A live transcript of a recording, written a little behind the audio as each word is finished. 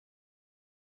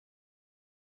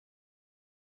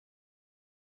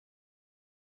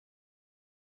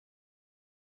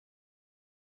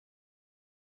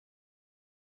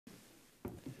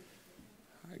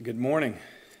Good morning.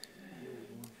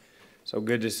 So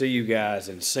good to see you guys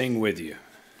and sing with you.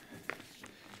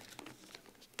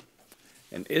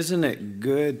 And isn't it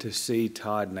good to see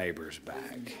Todd Neighbors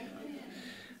back?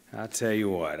 I tell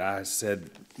you what, I said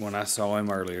when I saw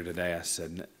him earlier today, I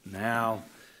said, now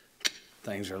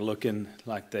things are looking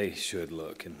like they should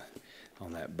look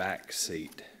on that back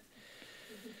seat.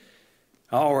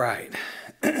 All right.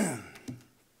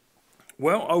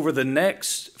 Well, over the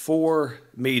next 4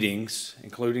 meetings,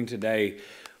 including today,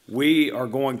 we are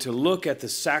going to look at the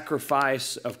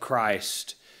sacrifice of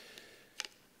Christ,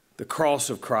 the cross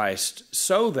of Christ,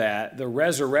 so that the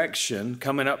resurrection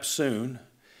coming up soon,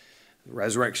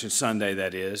 Resurrection Sunday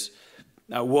that is,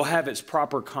 will have its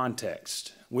proper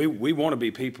context. We want to be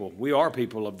people. We are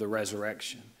people of the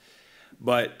resurrection.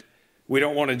 But we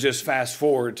don't want to just fast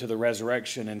forward to the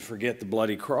resurrection and forget the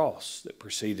bloody cross that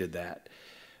preceded that.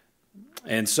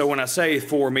 And so when I say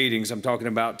 4 meetings, I'm talking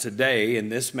about today in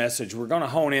this message, we're going to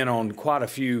hone in on quite a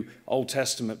few Old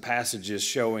Testament passages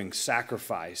showing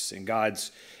sacrifice and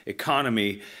God's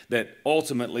economy that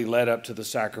ultimately led up to the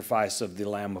sacrifice of the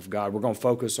Lamb of God. We're going to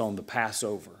focus on the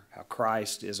Passover, how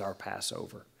Christ is our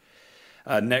Passover.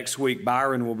 Next week,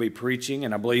 Byron will be preaching,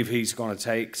 and I believe he's going to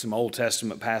take some Old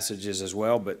Testament passages as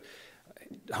well, but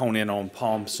hone in on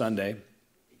Palm Sunday.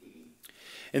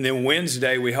 And then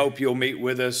Wednesday, we hope you'll meet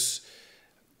with us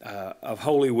of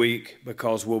Holy Week,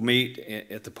 because we'll meet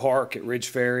at the park at Ridge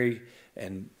Ferry,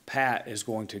 and Pat is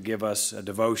going to give us a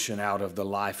devotion out of the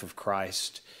life of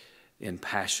Christ in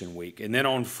Passion Week. And then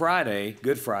on Friday,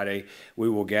 Good Friday, we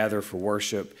will gather for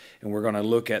worship, and we're going to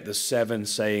look at the 7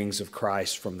 sayings of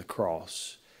Christ from the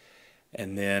cross.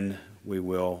 And then we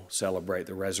will celebrate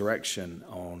the resurrection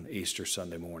on Easter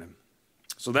Sunday morning.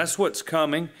 So that's what's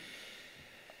coming.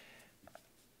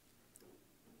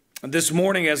 This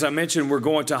morning, as I mentioned, we're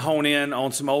going to hone in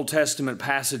on some Old Testament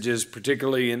passages,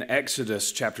 particularly in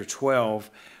Exodus chapter 12,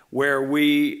 where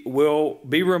we will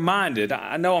be reminded.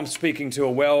 I know I'm speaking to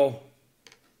a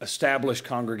well-established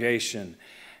congregation,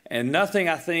 and nothing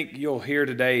I think you'll hear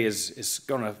today is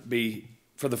going to be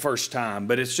for the first time,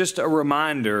 but it's just a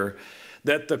reminder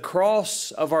that the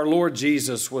cross of our Lord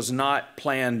Jesus was not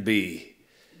plan B.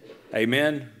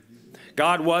 Amen?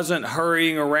 God wasn't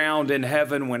hurrying around in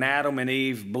heaven when Adam and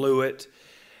Eve blew it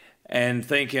and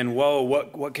thinking, whoa,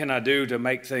 what can I do to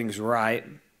make things right?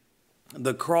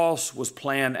 The cross was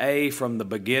plan A from the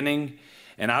beginning.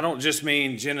 And I don't just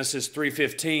mean Genesis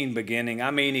 3:15 beginning.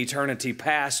 I mean eternity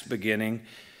past beginning.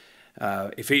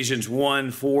 Ephesians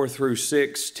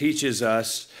 1:4-6 teaches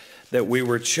us that we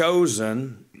were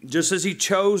chosen, just as He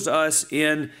chose us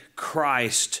in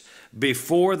Christ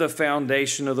before the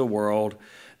foundation of the world,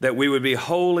 that we would be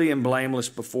holy and blameless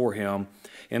before Him.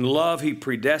 In love, He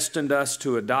predestined us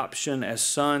to adoption as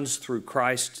sons through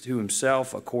Christ to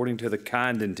Himself, according to the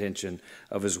kind intention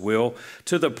of His will,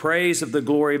 to the praise of the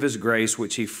glory of His grace,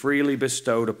 which He freely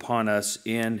bestowed upon us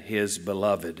in His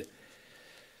beloved.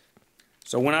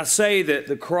 So when I say that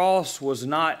the cross was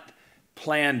not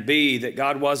plan B, that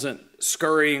God wasn't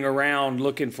scurrying around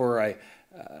looking for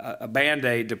a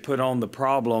Band-Aid to put on the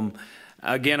problem,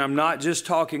 again, I'm not just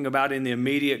talking about in the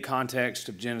immediate context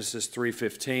of Genesis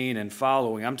 3:15 and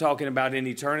following. I'm talking about in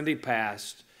eternity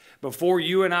past. Before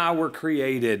you and I were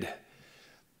created,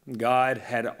 God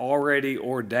had already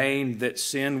ordained that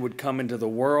sin would come into the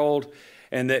world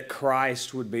and that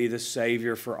Christ would be the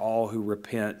Savior for all who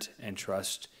repent and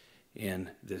trust in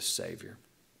this Savior.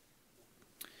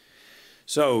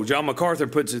 So, John MacArthur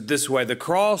puts it this way: the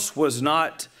cross was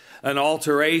not an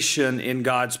alteration in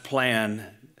God's plan.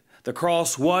 The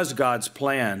cross was God's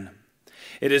plan.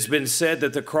 It has been said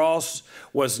that the cross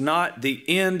was not the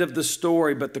end of the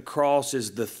story, but the cross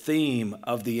is the theme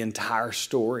of the entire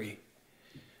story.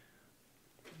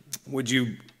 Would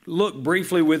you look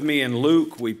briefly with me in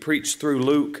Luke? We preached through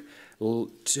Luke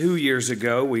 2 years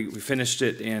ago. We finished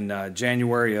it in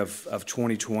January of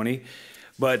 2020.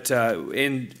 But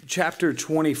in chapter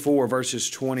 24, verses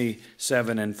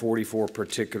 27 and 44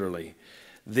 particularly,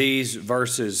 these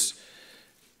verses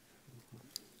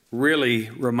really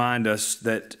remind us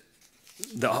that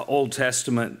the Old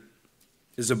Testament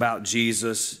is about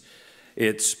Jesus.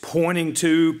 It's pointing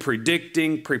to,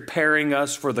 predicting, preparing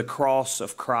us for the cross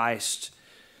of Christ.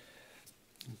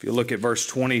 If you look at verse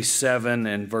 27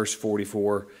 and verse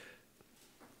 44,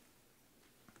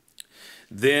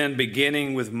 then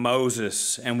beginning with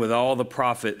Moses and with all the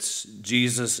prophets,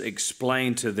 Jesus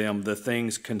explained to them the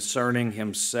things concerning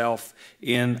Himself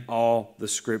in all the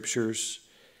Scriptures.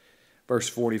 Verse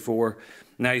 44,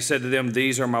 now He said to them,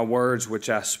 these are my words which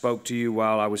I spoke to you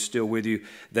while I was still with you,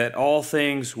 that all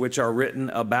things which are written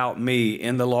about me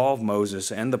in the law of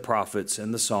Moses and the prophets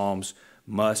and the Psalms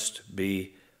must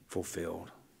be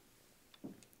fulfilled.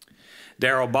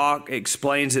 Darrell Bach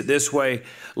explains it this way.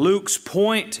 Luke's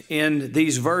point in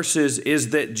these verses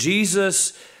is that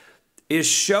Jesus is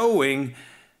showing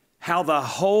how the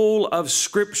whole of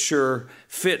Scripture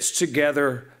fits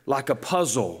together like a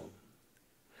puzzle.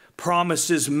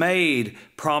 Promises made,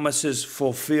 promises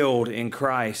fulfilled in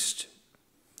Christ,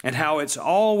 and how it's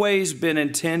always been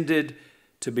intended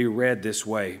to be read this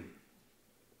way.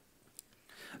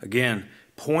 Again,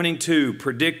 pointing to,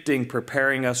 predicting,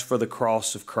 preparing us for the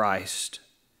cross of Christ.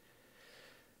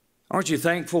 Aren't you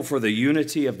thankful for the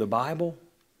unity of the Bible?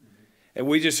 And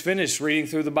we just finished reading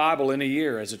through the Bible in a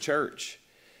year as a church.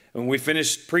 And we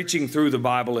finished preaching through the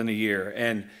Bible in a year.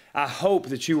 And I hope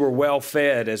that you were well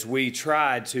fed as we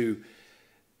tried to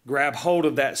grab hold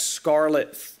of that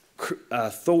scarlet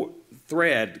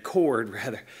cord,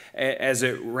 as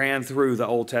it ran through the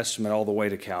Old Testament all the way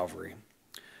to Calvary.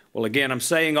 Well, again, I'm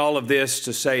saying all of this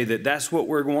to say that that's what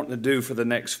we're going to do for the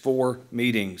next 4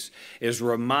 meetings, is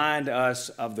remind us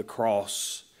of the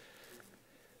cross.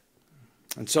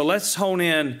 And so let's hone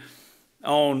in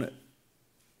on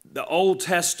the Old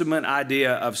Testament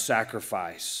idea of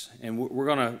sacrifice. And we're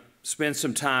going to spend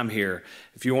some time here.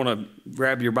 If you want to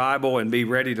grab your Bible and be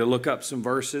ready to look up some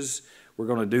verses, we're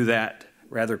going to do that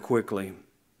rather quickly.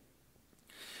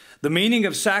 The meaning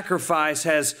of sacrifice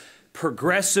has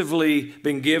progressively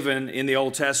been given in the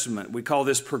Old Testament. We call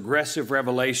this progressive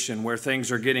revelation, where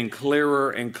things are getting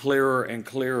clearer and clearer and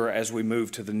clearer as we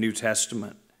move to the New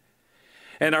Testament.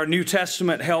 And our New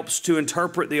Testament helps to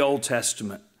interpret the Old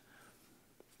Testament.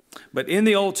 But in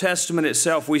the Old Testament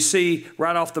itself, we see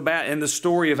right off the bat in the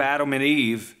story of Adam and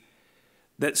Eve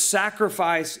that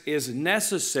sacrifice is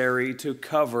necessary to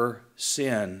cover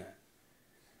sin.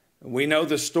 We know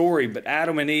the story, but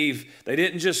Adam and Eve, they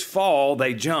didn't just fall,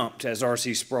 they jumped, as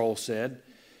R.C. Sproul said.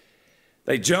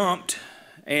 They jumped,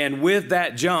 and with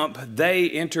that jump, they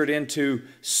entered into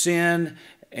sin,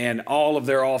 and all of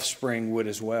their offspring would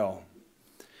as well.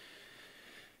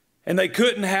 And they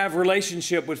couldn't have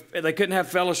fellowship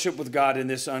with God in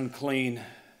this unclean,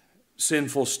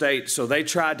 sinful state. So they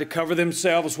tried to cover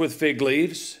themselves with fig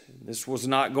leaves. This was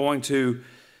not going to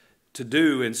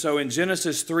do. And so in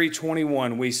Genesis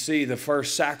 3:21, we see the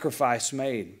first sacrifice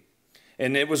made.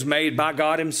 And it was made by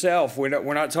God himself. We're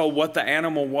not told what the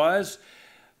animal was,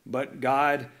 but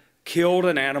God killed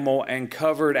an animal and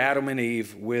covered Adam and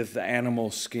Eve with the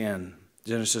animal skin.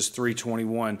 Genesis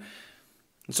 3:21.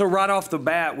 And so right off the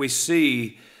bat, we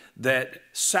see that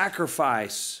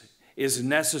sacrifice is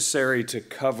necessary to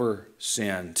cover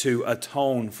sin, to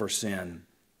atone for sin.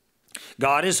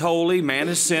 God is holy, man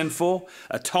is sinful.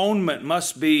 Atonement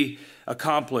must be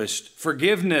accomplished.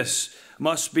 Forgiveness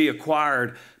must be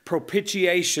acquired.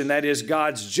 Propitiation, that is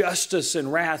God's justice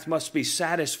and wrath, must be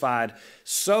satisfied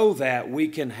so that we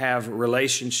can have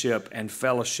relationship and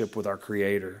fellowship with our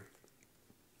Creator.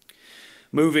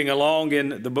 Moving along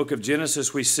in the book of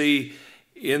Genesis, we see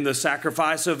in the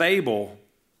sacrifice of Abel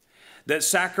that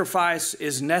sacrifice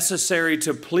is necessary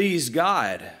to please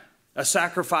God. A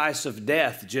sacrifice of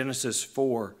death, Genesis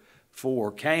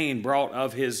 4:4. Cain brought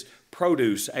of his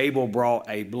produce. Abel brought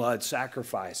a blood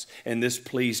sacrifice, and this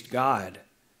pleased God.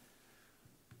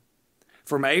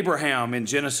 From Abraham in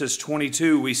Genesis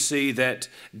 22, we see that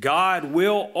God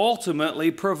will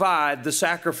ultimately provide the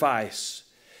sacrifice.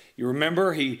 You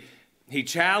remember, he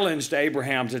challenged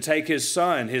Abraham to take his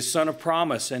son of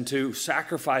promise, and to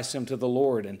sacrifice him to the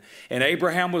Lord. And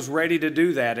Abraham was ready to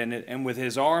do that. And with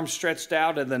his arms stretched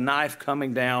out and the knife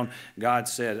coming down, God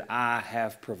said, I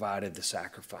have provided the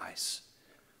sacrifice.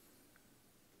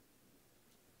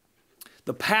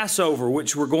 The Passover,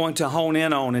 which we're going to hone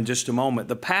in on in just a moment,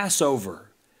 the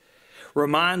Passover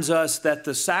reminds us that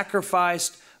the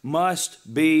sacrifice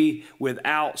must be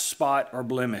without spot or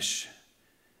blemish.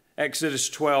 Exodus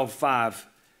 12:5,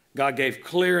 God gave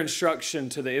clear instruction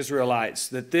to the Israelites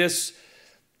that this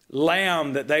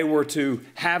lamb that they were to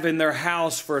have in their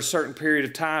house for a certain period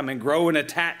of time and grow an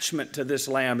attachment to this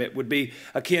lamb. It would be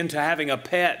akin to having a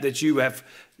pet that you have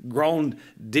grown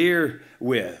dear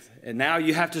with. And now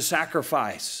you have to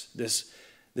sacrifice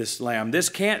this lamb. This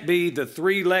can't be the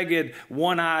 3-legged,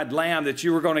 one-eyed lamb that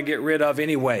you were going to get rid of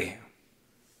anyway.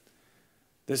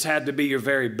 This had to be your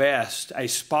very best, a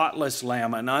spotless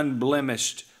lamb, an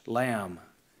unblemished lamb.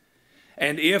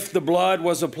 And if the blood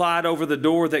was applied over the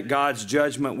door, that God's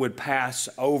judgment would pass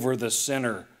over the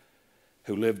sinner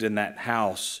who lived in that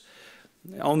house.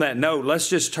 On that note, let's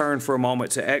just turn for a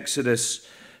moment to Exodus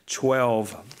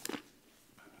 12.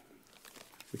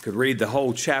 We could read the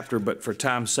whole chapter, but for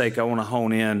time's sake, I want to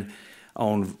hone in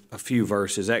on a few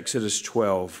verses. Exodus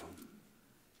 12.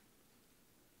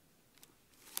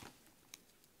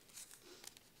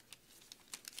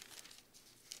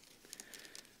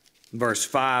 Verse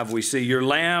 5, we see, your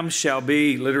lamb shall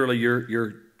be, literally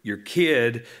your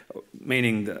kid,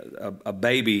 meaning a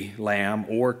baby lamb,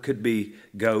 or could be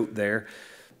goat there.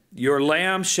 Your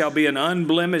lamb shall be an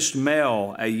unblemished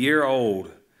male, a year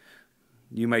old.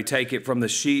 You may take it from the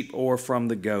sheep or from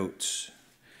the goats.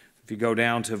 If you go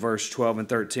down to verse 12 and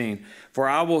 13, for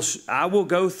I will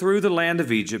go through the land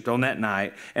of Egypt on that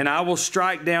night, and I will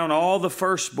strike down all the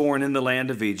firstborn in the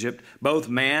land of Egypt, both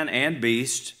man and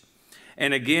beast.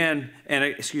 And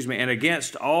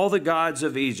against all the gods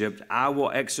of Egypt I will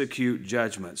execute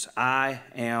judgments. I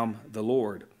am the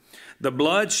Lord. The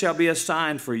blood shall be a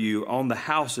sign for you on the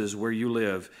houses where you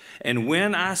live. And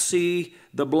when I see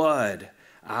the blood,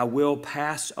 I will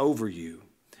pass over you,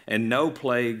 and no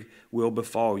plague will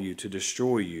befall you to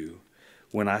destroy you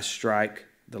when I strike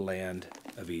the land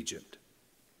of Egypt.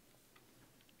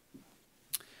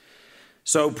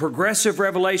 So progressive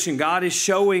revelation, God is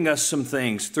showing us some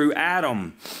things through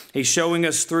Adam. He's showing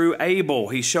us through Abel.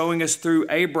 He's showing us through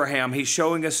Abraham. He's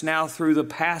showing us now through the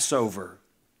Passover.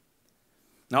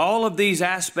 Now, all of these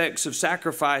aspects of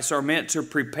sacrifice are meant to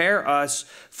prepare us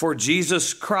for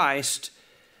Jesus Christ,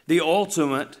 the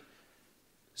ultimate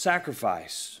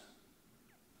sacrifice.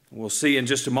 We'll see in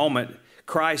just a moment,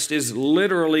 Christ is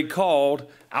literally called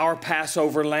our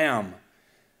Passover lamb.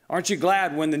 Aren't you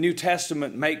glad when the New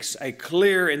Testament makes a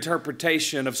clear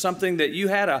interpretation of something that you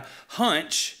had a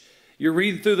hunch? You're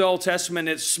reading through the Old Testament,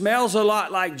 it smells a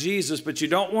lot like Jesus, but you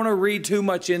don't want to read too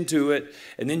much into it.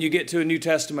 And then you get to a New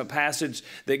Testament passage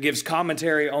that gives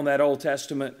commentary on that Old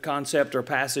Testament concept or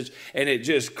passage, and it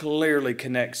just clearly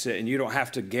connects it, and you don't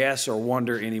have to guess or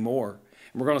wonder anymore.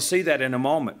 And we're going to see that in a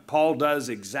moment. Paul does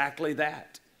exactly that.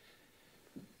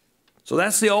 So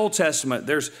that's the Old Testament.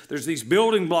 There's these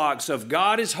building blocks of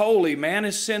God is holy, man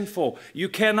is sinful. You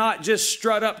cannot just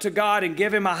strut up to God and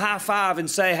give him a high five and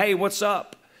say, hey, what's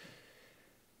up?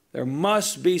 There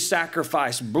must be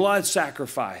sacrifice, blood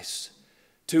sacrifice,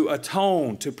 to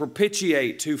atone, to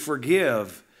propitiate, to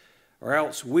forgive, or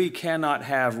else we cannot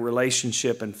have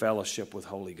relationship and fellowship with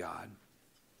holy God.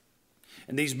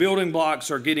 And these building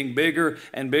blocks are getting bigger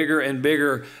and bigger and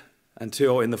bigger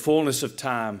until in the fullness of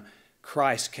time,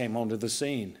 Christ came onto the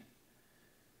scene.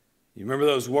 You remember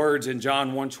those words in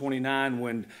John 1:29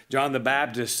 when John the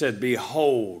Baptist said,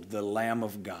 behold, the Lamb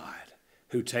of God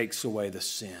who takes away the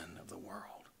sin of the world.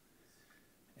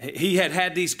 He had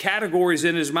had these categories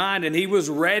in his mind, and he was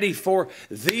ready for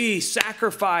the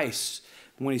sacrifice.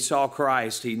 When he saw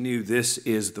Christ, he knew this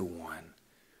is the one.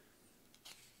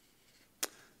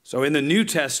 So in the New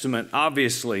Testament,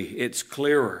 obviously, it's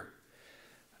clearer.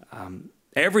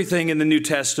 Everything in the New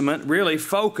Testament really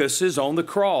focuses on the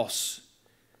cross.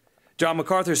 John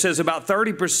MacArthur says about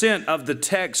 30% of the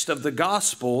text of the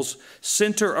Gospels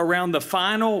center around the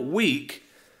final week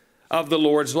of the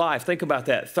Lord's life. Think about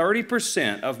that.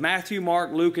 30% of Matthew,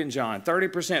 Mark, Luke, and John,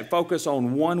 30% focus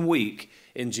on 1 week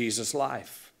in Jesus'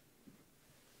 life.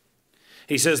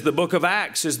 He says the book of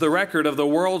Acts is the record of the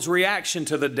world's reaction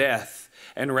to the death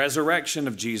and resurrection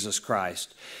of Jesus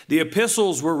Christ. The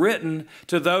epistles were written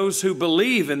to those who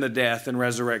believe in the death and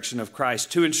resurrection of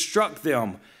Christ to instruct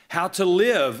them how to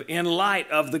live in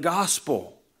light of the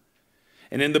gospel.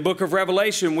 And in the book of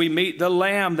Revelation, we meet the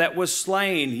Lamb that was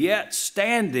slain, yet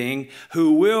standing,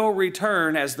 who will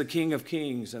return as the King of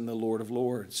Kings and the Lord of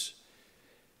Lords.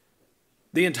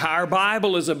 The entire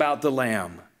Bible is about the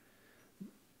Lamb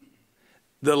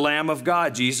of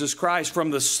God, Jesus Christ, from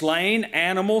the slain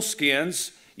animal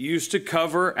skins used to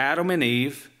cover Adam and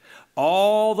Eve,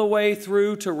 all the way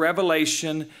through to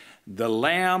Revelation, the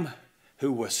Lamb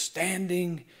who was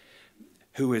standing,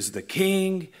 who is the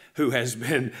King, who has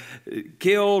been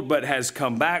killed but has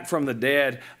come back from the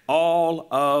dead. All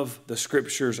of the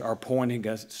Scriptures are pointing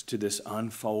us to this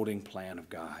unfolding plan of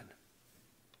God.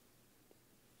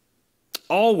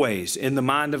 Always in the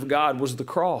mind of God was the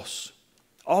cross.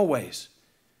 Always.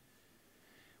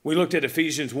 We looked at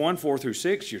Ephesians 1, 4 through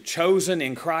 6. You're chosen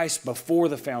in Christ before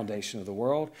the foundation of the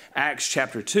world. Acts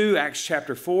chapter 2, Acts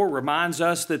chapter 4 reminds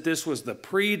us that this was the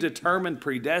predetermined,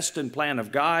 predestined plan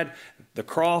of God. The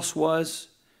cross was.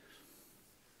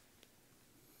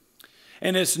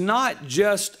 And it's not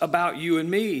just about you and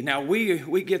me. Now,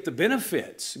 we get the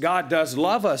benefits. God does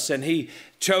love us, and He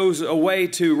chose a way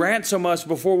to ransom us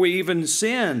before we even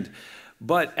sinned.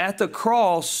 But at the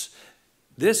cross,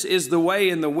 this is the way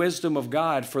in the wisdom of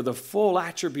God for the full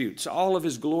attributes, all of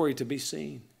His glory to be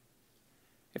seen.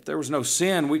 If there was no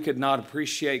sin, we could not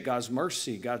appreciate God's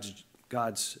mercy,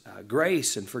 God's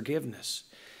grace and forgiveness.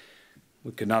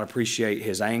 We could not appreciate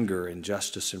His anger and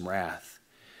justice and wrath.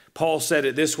 Paul said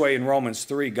it this way in Romans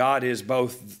 3, God is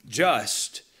both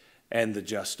just and the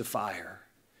justifier.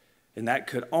 And that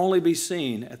could only be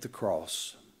seen at the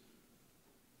cross.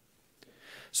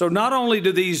 So not only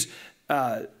do these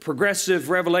progressive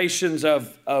revelations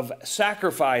of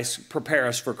sacrifice prepare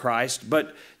us for Christ,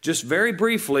 but just very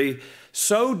briefly,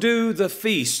 so do the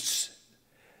feasts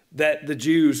that the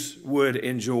Jews would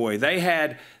enjoy. They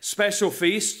had special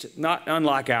feasts, not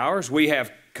unlike ours. We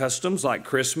have customs like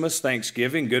Christmas,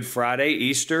 Thanksgiving, Good Friday,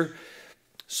 Easter.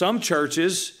 Some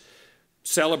churches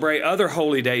celebrate other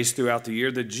holy days throughout the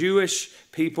year. The Jewish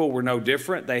people were no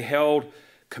different. They held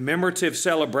commemorative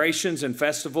celebrations and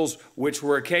festivals, which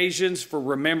were occasions for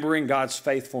remembering God's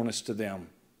faithfulness to them.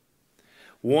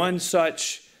 One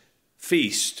such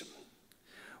feast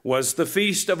was the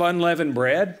Feast of Unleavened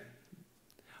Bread,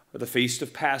 or the Feast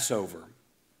of Passover.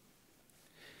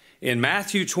 In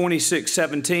Matthew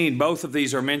 26:17, both of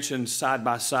these are mentioned side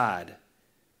by side.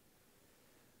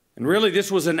 And really,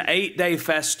 this was an 8-day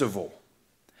festival.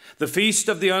 The Feast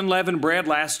of the Unleavened Bread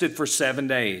lasted for 7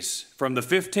 days, from the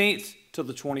 15th to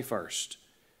the 21st.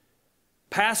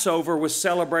 Passover was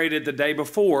celebrated the day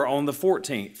before on the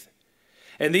 14th.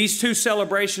 And these two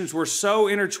celebrations were so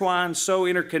intertwined, so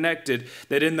interconnected,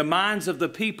 that in the minds of the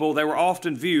people, they were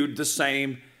often viewed the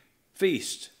same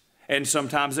feast. And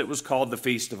sometimes it was called the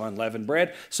Feast of Unleavened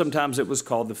Bread. Sometimes it was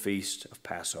called the Feast of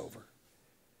Passover.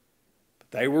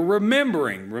 But they were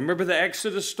remembering. Remember the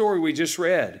Exodus story we just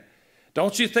read.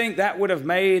 Don't you think that would have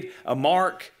made a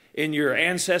mark in your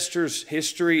ancestors'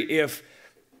 history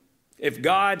if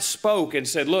God spoke and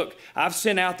said, look, I've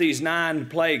sent out these 9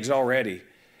 plagues already,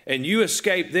 and you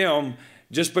escaped them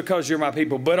just because you're my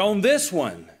people. But on this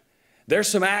one, there's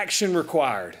some action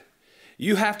required.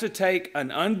 You have to take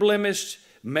an unblemished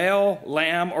male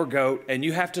lamb or goat, and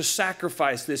you have to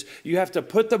sacrifice this. You have to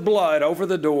put the blood over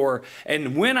the door,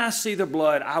 and when I see the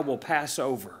blood, I will pass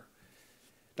over.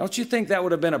 Don't you think that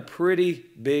would have been a pretty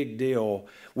big deal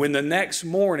when the next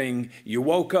morning you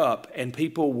woke up and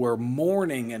people were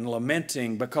mourning and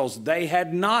lamenting because they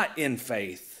had not in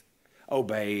faith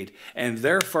obeyed, and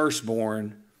their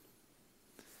firstborn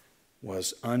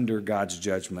was under God's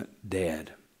judgment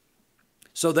dead?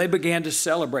 So they began to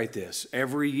celebrate this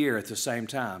every year at the same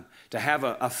time, to have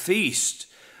a feast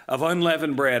of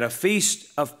unleavened bread, a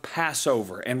feast of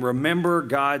Passover, and remember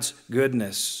God's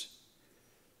goodness.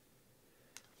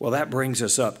 Well, that brings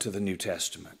us up to the New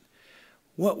Testament.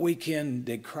 What weekend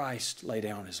did Christ lay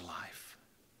down his life?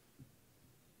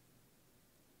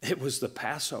 It was the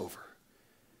Passover.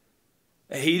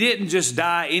 He didn't just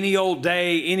die any old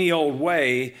day, any old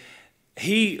way.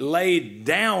 He laid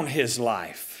down his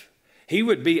life. He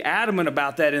would be adamant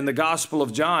about that in the Gospel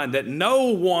of John, that no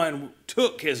one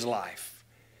took his life.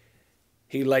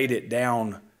 He laid it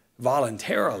down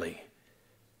voluntarily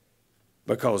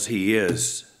because he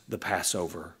is the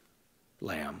Passover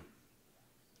lamb.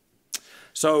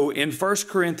 So in 1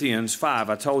 Corinthians 5,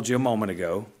 I told you a moment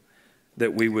ago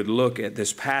that we would look at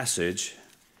this passage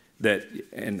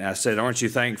and I said, aren't you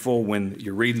thankful when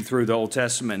you're reading through the Old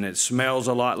Testament and it smells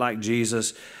a lot like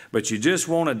Jesus, but you just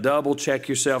want to double check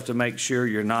yourself to make sure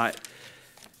you're not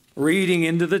reading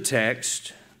into the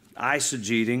text,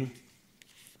 eisegeting,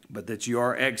 but that you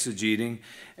are exegeting.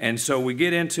 And so we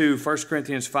get into 1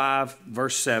 Corinthians 5,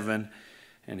 verse 7,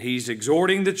 and he's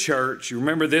exhorting the church. You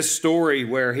remember this story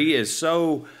where he is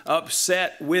so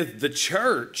upset with the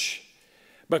church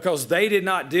because they did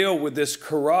not deal with this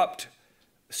corrupt,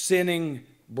 sinning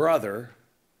brother.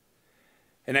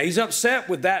 And he's upset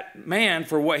with that man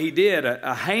for what he did,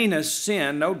 a heinous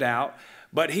sin, no doubt.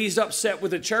 But he's upset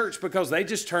with the church because they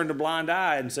just turned a blind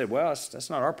eye and said, well, that's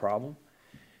not our problem.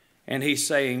 And he's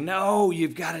saying, no,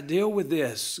 you've got to deal with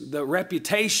this. The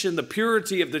reputation, the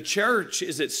purity of the church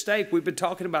is at stake. We've been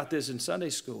talking about this in Sunday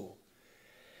school.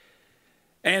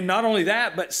 And not only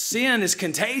that, but sin is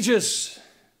contagious.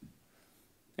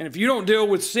 And if you don't deal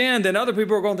with sin, then other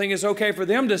people are going to think it's okay for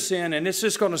them to sin, and it's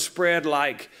just going to spread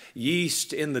like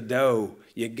yeast in the dough.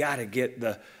 You got to get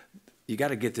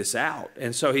this out.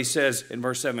 And so he says in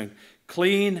verse 7,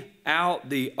 clean out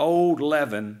the old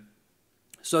leaven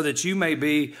so that you may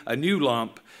be a new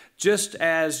lump, just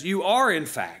as you are in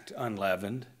fact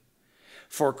unleavened.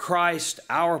 For Christ,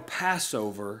 our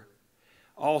Passover,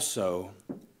 also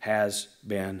has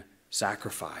been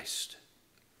sacrificed.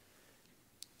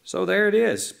 So there it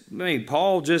is. I mean,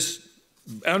 Paul just,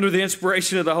 under the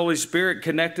inspiration of the Holy Spirit,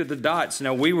 connected the dots.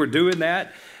 Now, we were doing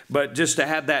that, but just to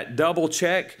have that double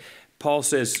check, Paul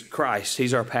says, Christ,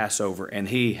 he's our Passover, and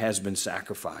he has been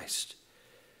sacrificed.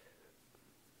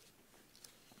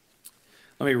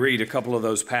 Let me read a couple of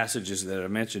those passages that I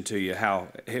mentioned to you, how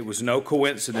it was no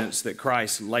coincidence that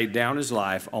Christ laid down his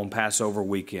life on Passover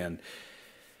weekend.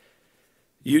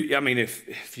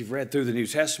 If you've read through the New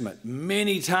Testament,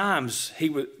 many times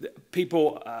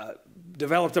people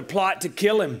developed a plot to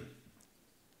kill him.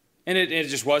 And it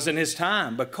just wasn't his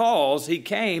time, because he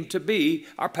came to be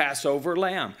our Passover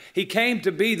lamb. He came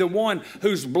to be the one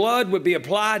whose blood would be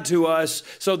applied to us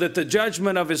so that the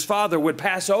judgment of his Father would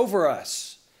pass over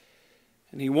us.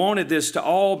 And he wanted this to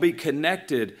all be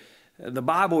connected. The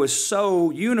Bible is so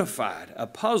unified, a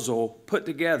puzzle put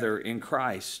together in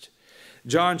Christ.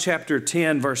 John chapter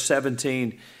 10, verse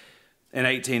 17 and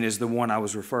 18 is the one I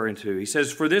was referring to. He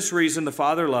says, "For this reason the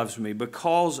Father loves me,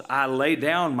 because I lay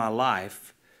down my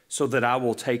life so that I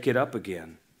will take it up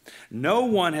again. No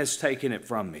one has taken it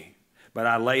from me, but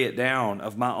I lay it down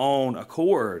of my own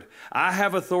accord. I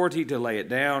have authority to lay it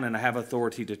down, and I have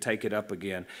authority to take it up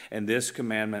again. And this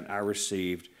commandment I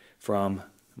received from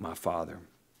my Father."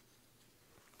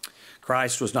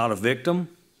 Christ was not a victim.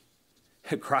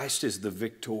 Christ is the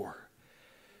victor.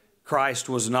 Christ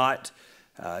was not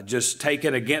just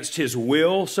taken against his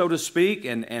will, so to speak,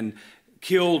 and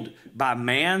killed by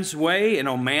man's way and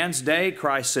on man's day.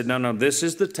 Christ said, no, this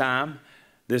is the time.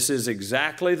 This is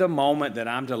exactly the moment that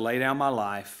I'm to lay down my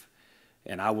life,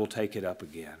 and I will take it up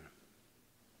again.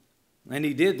 And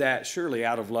he did that surely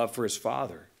out of love for his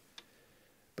Father,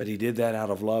 but he did that out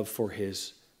of love for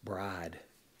his bride,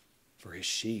 for his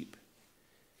sheep.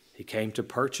 He came to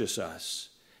purchase us.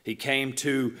 He came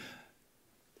to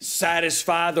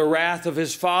satisfy the wrath of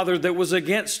his Father that was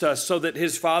against us, so that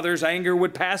his Father's anger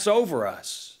would pass over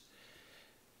us.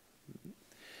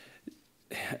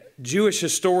 Jewish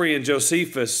historian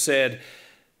Josephus said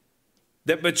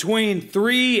that between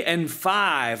 3 and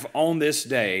 5 on this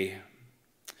day,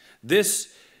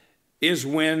 this is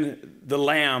when the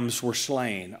lambs were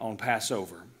slain on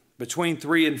Passover. Between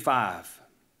 3 and 5.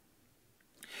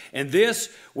 And this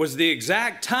was the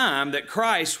exact time that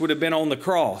Christ would have been on the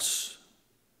cross.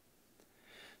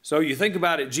 So you think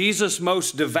about it, Jesus'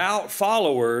 most devout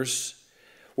followers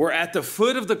were at the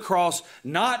foot of the cross,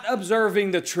 not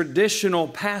observing the traditional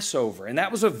Passover. And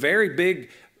that was a very big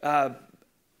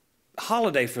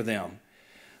holiday for them.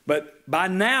 But by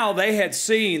now they had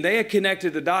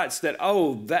connected the dots that,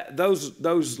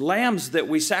 those lambs that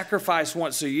we sacrifice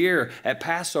once a year at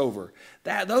Passover,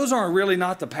 those aren't really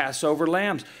not the Passover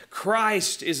lambs.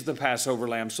 Christ is the Passover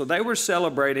lamb. So they were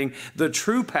celebrating the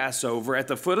true Passover at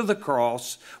the foot of the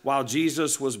cross while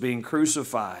Jesus was being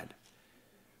crucified.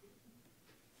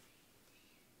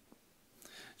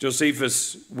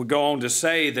 Josephus would go on to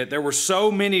say that there were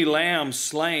so many lambs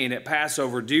slain at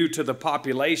Passover due to the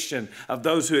population of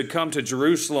those who had come to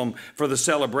Jerusalem for the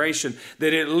celebration,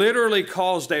 that it literally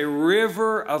caused a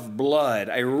river of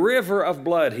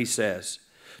blood, he says,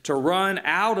 to run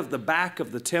out of the back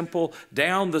of the temple,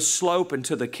 down the slope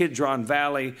into the Kidron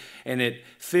Valley, and it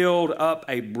filled up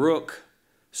a brook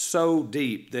so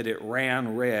deep that it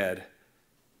ran red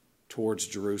towards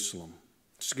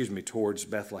towards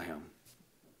Bethlehem.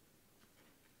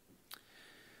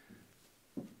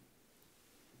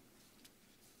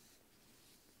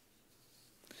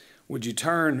 Would you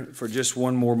turn for just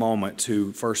one more moment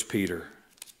to 1 Peter?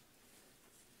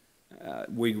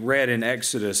 We read in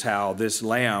Exodus how this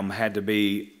lamb had to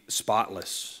be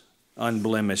spotless,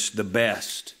 unblemished, the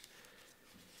best.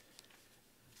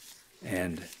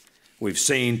 And we've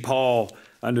seen Paul,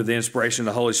 under the inspiration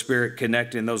of the Holy Spirit,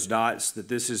 connecting those dots, that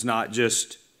this is not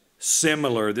just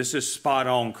similar, this is spot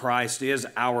on. Christ is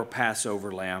our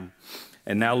Passover lamb.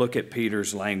 And now look at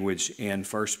Peter's language in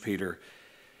 1 Peter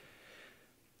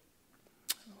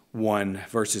 1,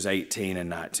 verses 18 and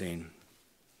 19.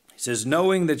 He says,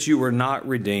 "Knowing that you were not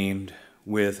redeemed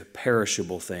with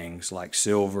perishable things like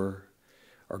silver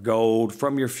or gold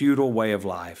from your futile way of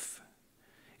life,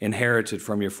 inherited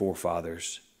from your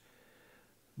forefathers,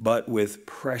 but with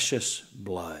precious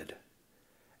blood,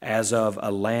 as of a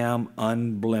lamb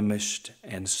unblemished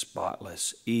and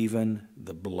spotless, even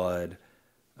the blood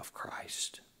of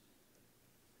Christ."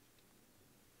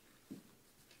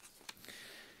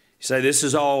 You say, this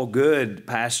is all good,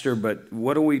 Pastor, but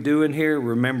what are we doing here?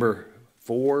 Remember,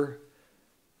 four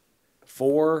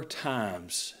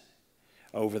times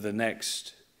over the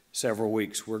next several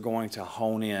weeks, we're going to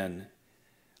hone in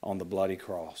on the bloody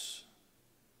cross.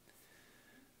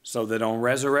 So that on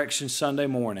Resurrection Sunday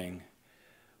morning,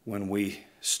 when we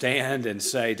stand and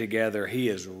say together, He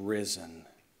is risen.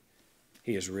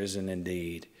 He is risen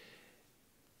indeed.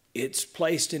 It's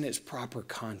placed in its proper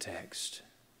context.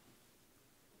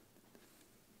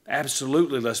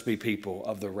 Absolutely, let's be people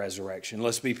of the resurrection.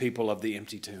 Let's be people of the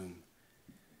empty tomb.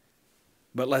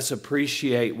 But let's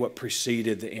appreciate what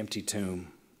preceded the empty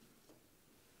tomb.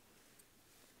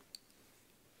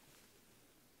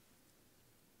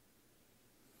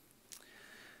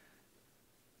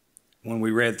 When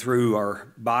we read through our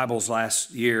Bibles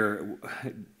last year,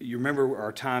 you remember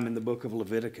our time in the book of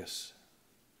Leviticus.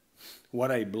 What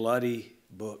a bloody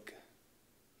book.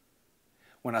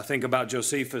 When I think about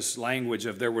Josephus' language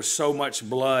of there was so much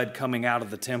blood coming out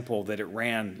of the temple that it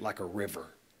ran like a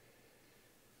river.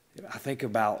 I think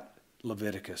about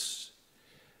Leviticus.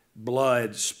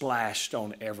 Blood splashed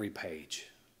on every page.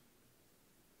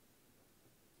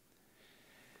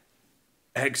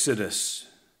 Exodus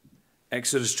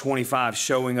 25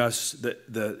 showing us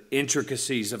the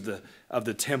intricacies of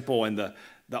the temple and the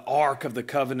Ark of the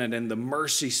Covenant and the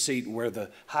mercy seat where the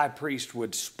high priest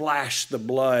would splash the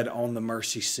blood on the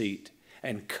mercy seat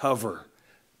and cover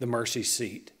the mercy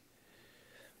seat.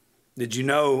 Did you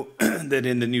know that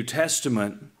in the New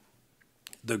Testament,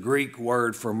 the Greek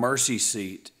word for mercy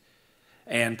seat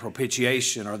and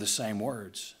propitiation are the same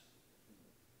words?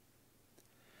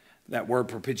 That word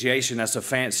propitiation, that's a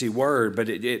fancy word, but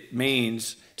it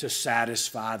means to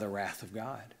satisfy the wrath of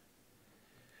God.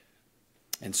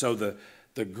 And so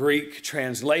the Greek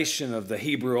translation of the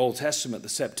Hebrew Old Testament, the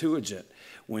Septuagint,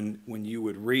 when you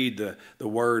would read the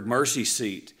word mercy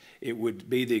seat, it would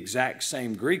be the exact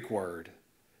same Greek word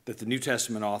that the New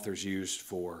Testament authors used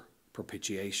for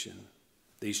propitiation.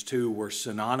 These two were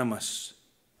synonymous.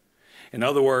 In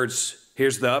other words,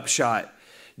 here's the upshot.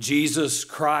 Jesus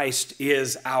Christ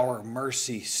is our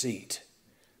mercy seat.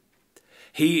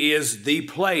 He is the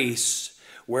place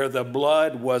where the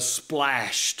blood was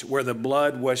splashed, where the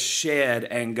blood was shed,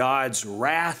 and God's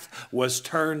wrath was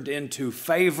turned into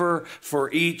favor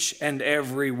for each and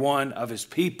every one of his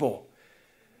people.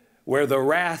 Where the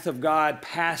wrath of God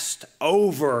passed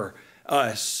over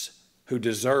us who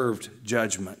deserved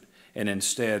judgment, and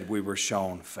instead we were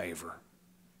shown favor.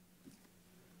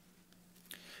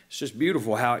 It's just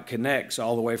beautiful how it connects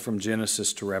all the way from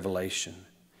Genesis to Revelation.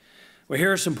 Well,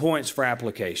 here are some points for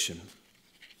application.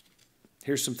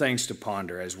 Here's some things to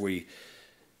ponder as we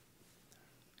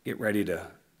get ready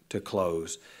to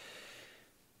close.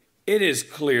 It is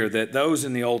clear that those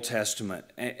in the Old Testament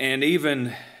and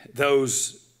even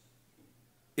those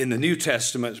in the New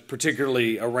Testament,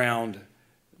 particularly around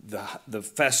the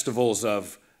festivals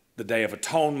of the Day of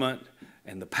Atonement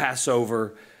and the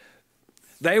Passover,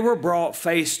 they were brought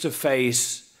face to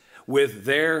face with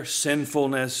their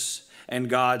sinfulness and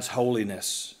God's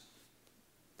holiness.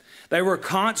 They were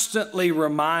constantly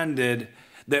reminded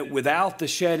that without the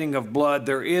shedding of blood,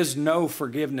 there is no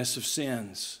forgiveness of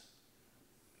sins.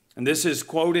 And this is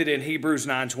quoted in Hebrews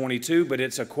 9:22, but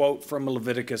it's a quote from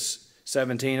Leviticus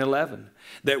 17:11,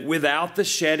 that without the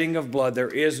shedding of blood, there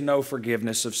is no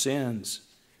forgiveness of sins.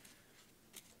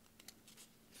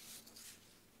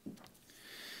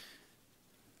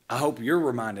 I hope you're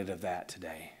reminded of that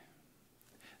today.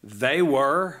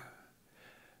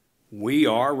 We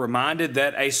are reminded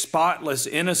that a spotless,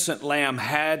 innocent lamb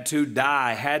had to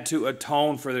die, had to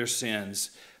atone for their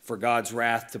sins, for God's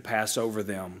wrath to pass over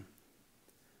them.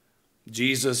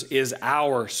 Jesus is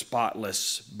our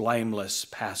spotless, blameless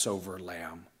Passover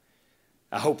lamb.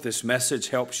 I hope this message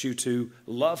helps you to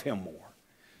love him more,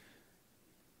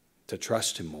 to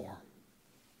trust him more.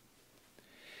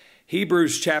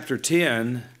 Hebrews chapter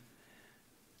 10,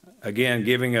 again,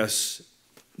 giving us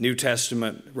New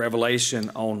Testament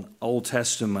revelation on Old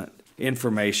Testament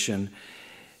information.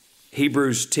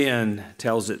 Hebrews 10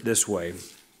 tells it this way.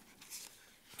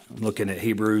 I'm looking at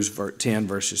Hebrews 10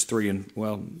 verses 3 and,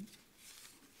 well,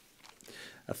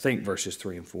 I think verses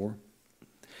 3 and 4.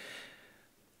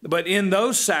 But in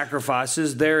those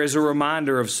sacrifices there is a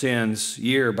reminder of sins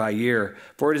year by year,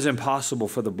 for it is impossible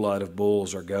for the blood of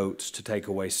bulls or goats to take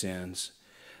away sins.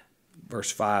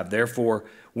 Verse 5, therefore,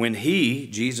 when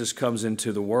Jesus, comes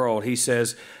into the world, he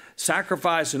says,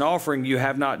 sacrifice and offering you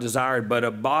have not desired, but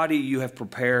a body you have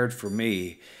prepared for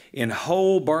me. In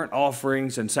whole burnt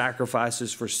offerings and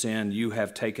sacrifices for sin you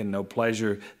have taken no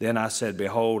pleasure. Then I said,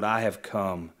 behold, I have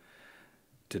come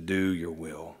to do your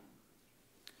will.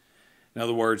 In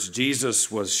other words,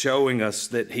 Jesus was showing us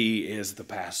that he is the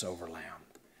Passover lamb.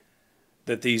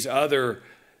 That these other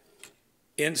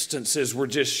instances were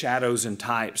just shadows and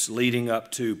types leading up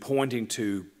to, pointing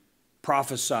to,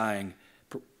 prophesying,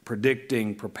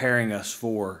 predicting, preparing us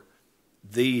for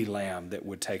the Lamb that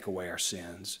would take away our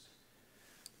sins.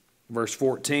 Verse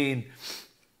 14,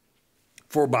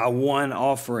 for by one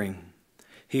offering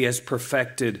he has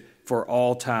perfected for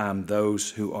all time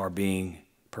those who are being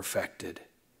perfected.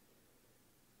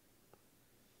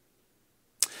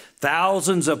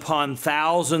 Thousands upon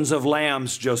thousands of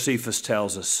lambs, Josephus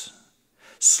tells us,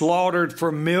 slaughtered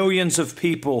for millions of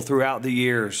people throughout the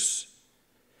years.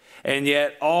 And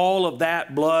yet all of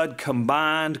that blood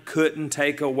combined couldn't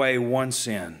take away one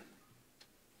sin.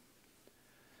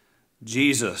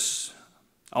 Jesus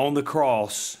on the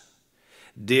cross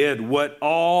did what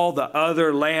all the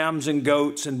other lambs and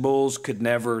goats and bulls could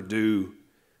never do: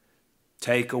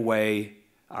 take away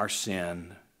our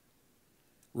sin,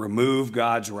 remove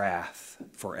God's wrath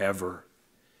forever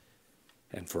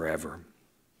and forever.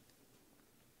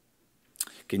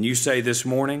 Can you say this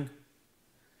morning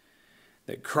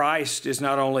that Christ is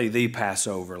not only the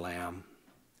Passover lamb,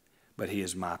 but he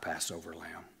is my Passover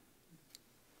lamb?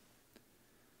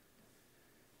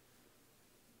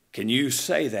 Can you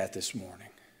say that this morning?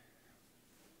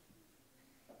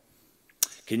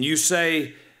 Can you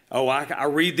say, oh, I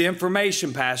read the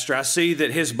information, Pastor. I see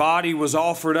that his body was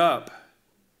offered up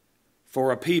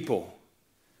for a people,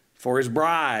 for his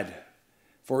bride,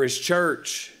 for his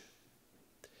church.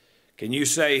 Can you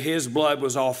say his blood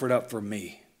was offered up for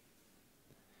me?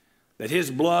 That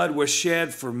his blood was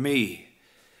shed for me?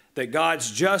 That God's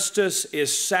justice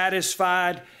is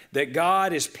satisfied? That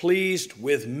God is pleased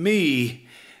with me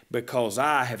because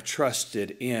I have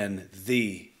trusted in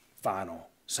the final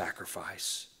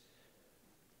sacrifice?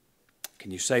 Can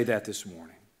you say that this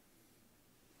morning?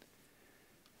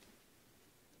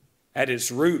 At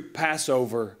its root,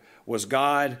 Passover was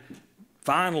God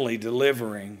finally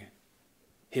delivering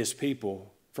his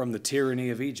people from the tyranny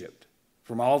of Egypt,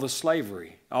 from all the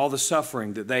slavery, all the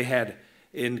suffering that they had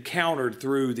encountered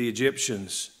through the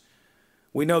Egyptians.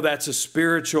 We know that's a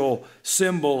spiritual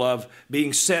symbol of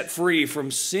being set free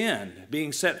from sin,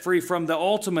 being set free from the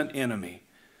ultimate enemy.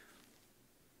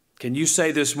 Can you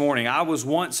say this morning, I was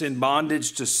once in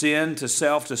bondage to sin, to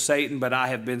self, to Satan, but I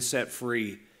have been set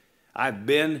free. I've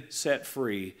been set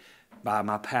free by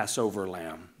my Passover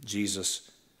lamb, Jesus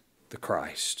the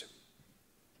Christ.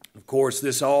 Of course,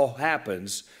 this all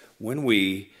happens when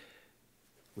we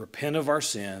repent of our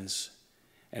sins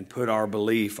and put our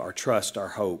belief, our trust, our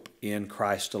hope in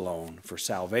Christ alone for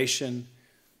salvation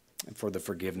and for the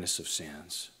forgiveness of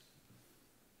sins.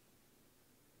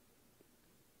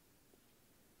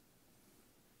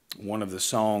 One of the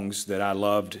songs that I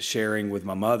loved sharing with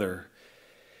my mother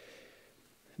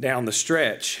down the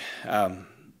stretch,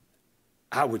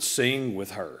 I would sing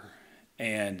with her.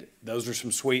 And those are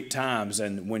some sweet times.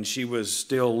 And when she was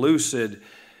still lucid,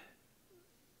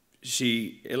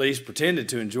 she at least pretended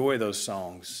to enjoy those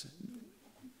songs.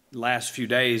 Last few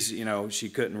days, you know, she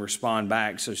couldn't respond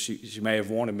back, so she may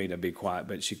have wanted me to be quiet,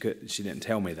 but she didn't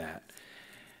tell me that.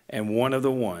 And one of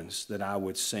the ones that I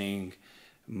would sing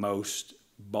most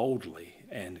boldly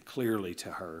and clearly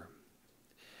to her,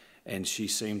 and she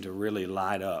seemed to really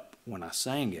light up when I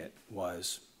sang it,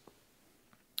 was,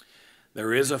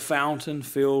 "There is a fountain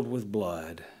filled with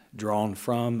blood drawn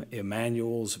from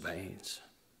Emmanuel's veins,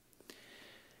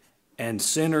 and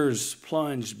sinners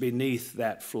plunged beneath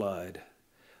that flood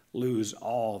lose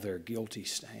all their guilty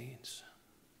stains.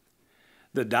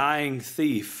 The dying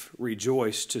thief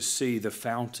rejoiced to see the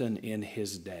fountain in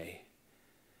his day,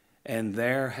 and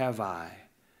there have I,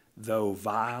 though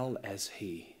vile as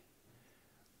he,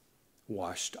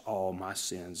 washed all my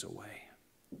sins away."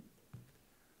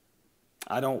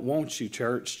 I don't want you,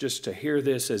 church, just to hear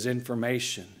this as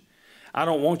information. I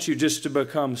don't want you just to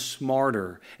become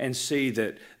smarter and see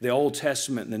that the Old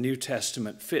Testament and the New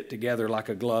Testament fit together like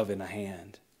a glove in a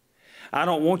hand. I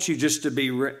don't want you just to be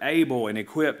able and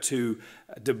equipped to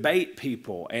debate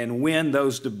people and win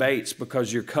those debates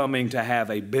because you're coming to have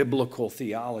a biblical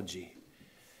theology.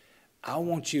 I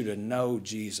want you to know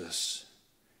Jesus.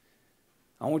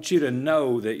 I want you to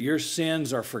know that your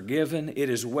sins are forgiven. It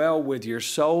is well with your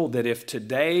soul, that if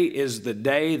today is the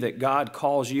day that God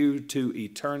calls you to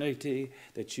eternity,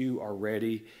 that you are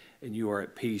ready and you are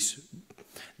at peace,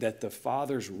 that the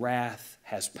Father's wrath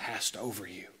has passed over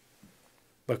you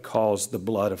because the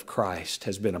blood of Christ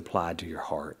has been applied to your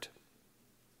heart.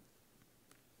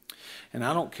 And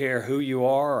I don't care who you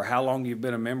are or how long you've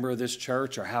been a member of this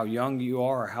church or how young you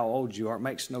are or how old you are. It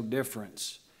makes no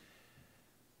difference.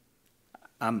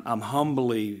 I'm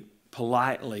humbly,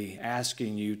 politely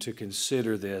asking you to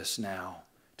consider this now,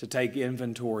 to take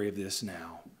inventory of this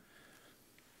now.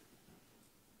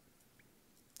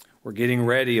 We're getting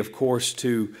ready, of course,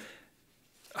 to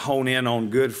hone in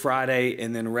on Good Friday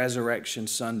and then Resurrection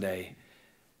Sunday.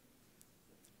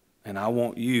 And I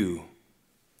want you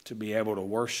to be able to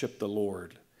worship the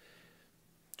Lord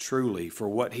truly for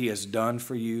what He has done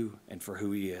for you and for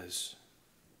who He is.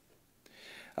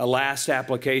 A last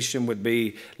application would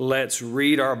be, let's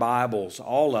read our Bibles,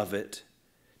 all of it,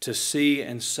 to see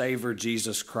and savor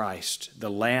Jesus Christ, the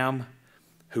Lamb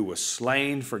who was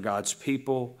slain for God's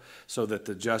people so that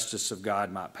the justice of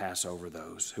God might pass over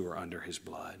those who are under His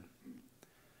blood.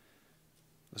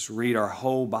 Let's read our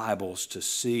whole Bibles to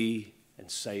see and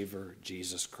savor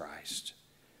Jesus Christ.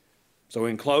 So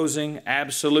in closing,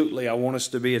 absolutely, I want us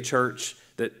to be a church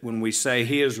that when we say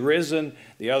He is risen,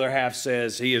 the other half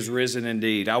says He is risen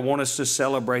indeed. I want us to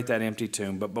celebrate that empty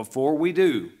tomb. But before we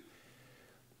do,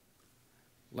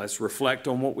 let's reflect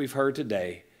on what we've heard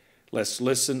today. Let's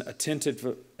listen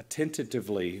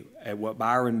attentively at what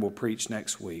Byron will preach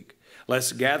next week.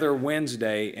 Let's gather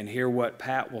Wednesday and hear what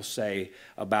Pat will say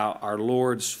about our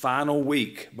Lord's final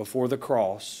week before the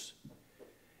cross.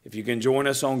 If you can join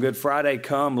us on Good Friday,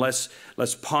 come. Let's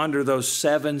ponder those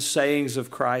 7 sayings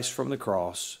of Christ from the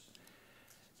cross.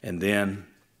 And then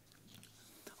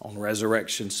on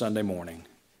Resurrection Sunday morning,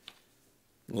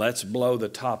 let's blow the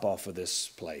top off of this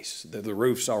place. The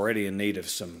roof's already in need of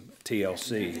some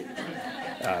TLC.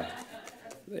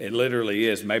 It literally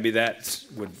is. Maybe that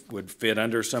would fit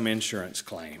under some insurance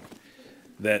claim.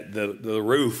 That the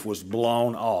roof was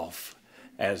blown off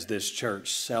as this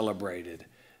church celebrated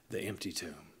the empty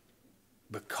tomb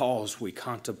because we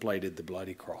contemplated the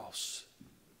bloody cross.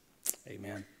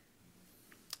 Amen.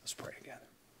 Let's pray together.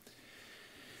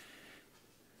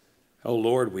 Oh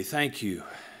Lord, we thank you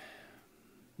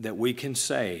that we can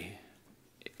say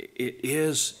it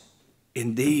is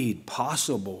indeed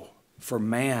possible for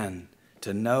man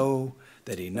to know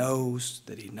that he knows,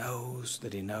 that he knows,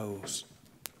 that he knows,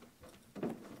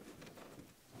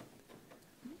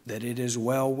 that it is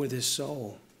well with his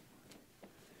soul.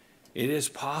 It is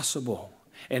possible.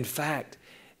 In fact,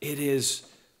 it is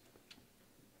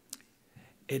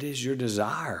your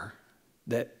desire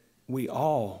that we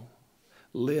all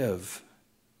live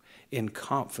in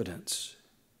confidence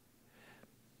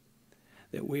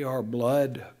that we are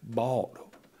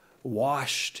blood-bought,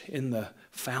 washed in the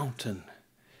fountain,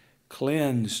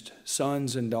 cleansed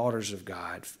sons and daughters of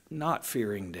God, not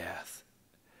fearing death,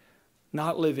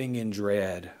 not living in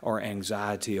dread or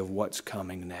anxiety of what's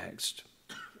coming next.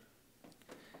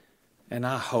 And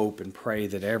I hope and pray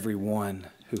that everyone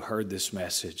who heard this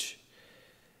message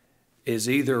is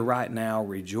either right now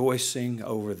rejoicing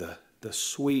over the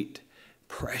sweet,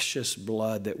 precious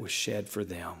blood that was shed for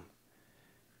them,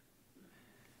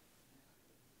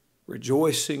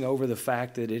 rejoicing over the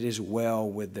fact that it is well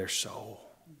with their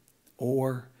soul,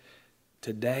 or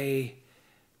today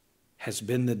has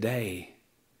been the day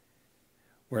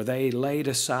where they laid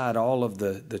aside all of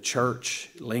the church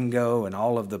lingo and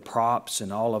all of the props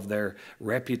and all of their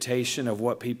reputation of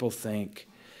what people think,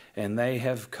 and they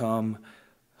have come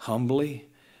humbly,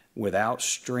 without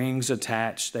strings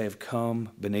attached. They have come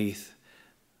beneath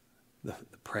the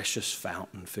precious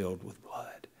fountain filled with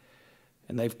blood,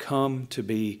 and they've come to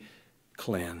be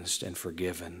cleansed and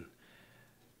forgiven.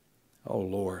 Oh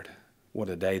Lord, what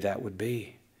a day that would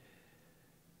be.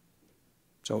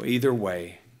 So either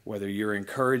way, whether you're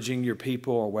encouraging your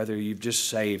people or whether you've just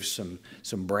saved some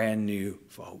brand new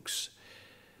folks,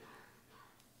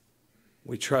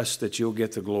 we trust that you'll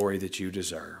get the glory that you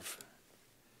deserve.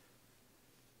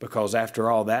 Because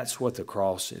after all, that's what the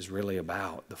cross is really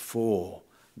about, the full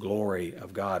glory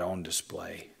of God on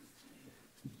display.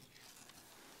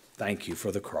 Thank you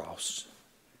for the cross.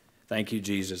 Thank you,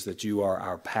 Jesus, that you are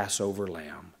our Passover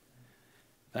lamb.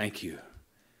 Thank you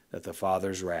that the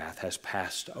Father's wrath has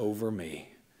passed over me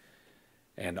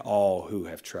and all who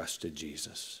have trusted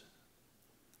Jesus.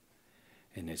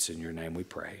 And it's in your name we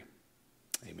pray.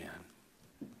 Amen.